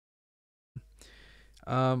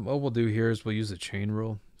What we'll do here is we'll use a chain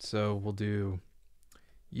rule. So we'll do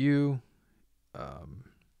u,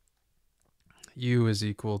 u is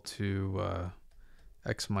equal to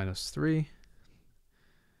x minus 3.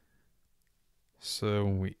 So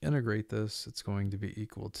when we integrate this, it's going to be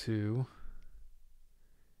equal to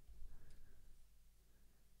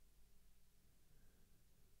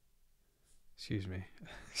excuse me,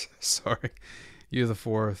 sorry, u to the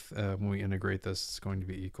fourth, when we integrate this, it's going to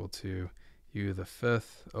be equal to u to the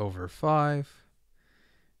fifth over 5.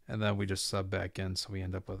 And then we just sub back in, so we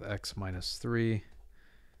end up with x minus 3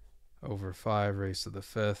 over 5 raised to the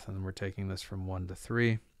fifth, and we're taking this from 1 to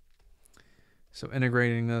 3. So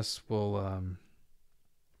integrating this will,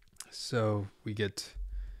 so we get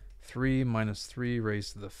 3 minus 3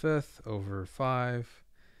 raised to the fifth over 5.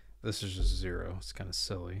 This is just 0. It's kind of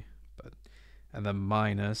silly, but and then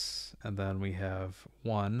minus, and then we have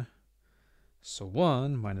 1. So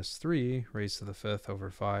 1 minus 3 raised to the fifth over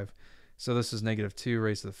 5. So this is negative 2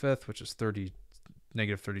 raised to the fifth, which is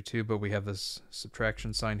negative 32, but we have this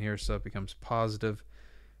subtraction sign here, so it becomes positive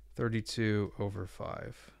 32 over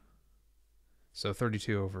 5. So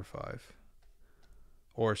 32 over 5,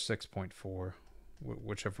 or 6.4,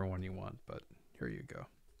 whichever one you want, but here you go.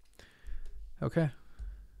 Okay.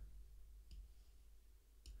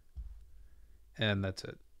 And that's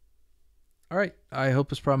it. All right. I hope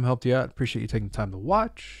this problem helped you out. Appreciate you taking the time to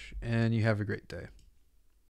watch, and you have a great day.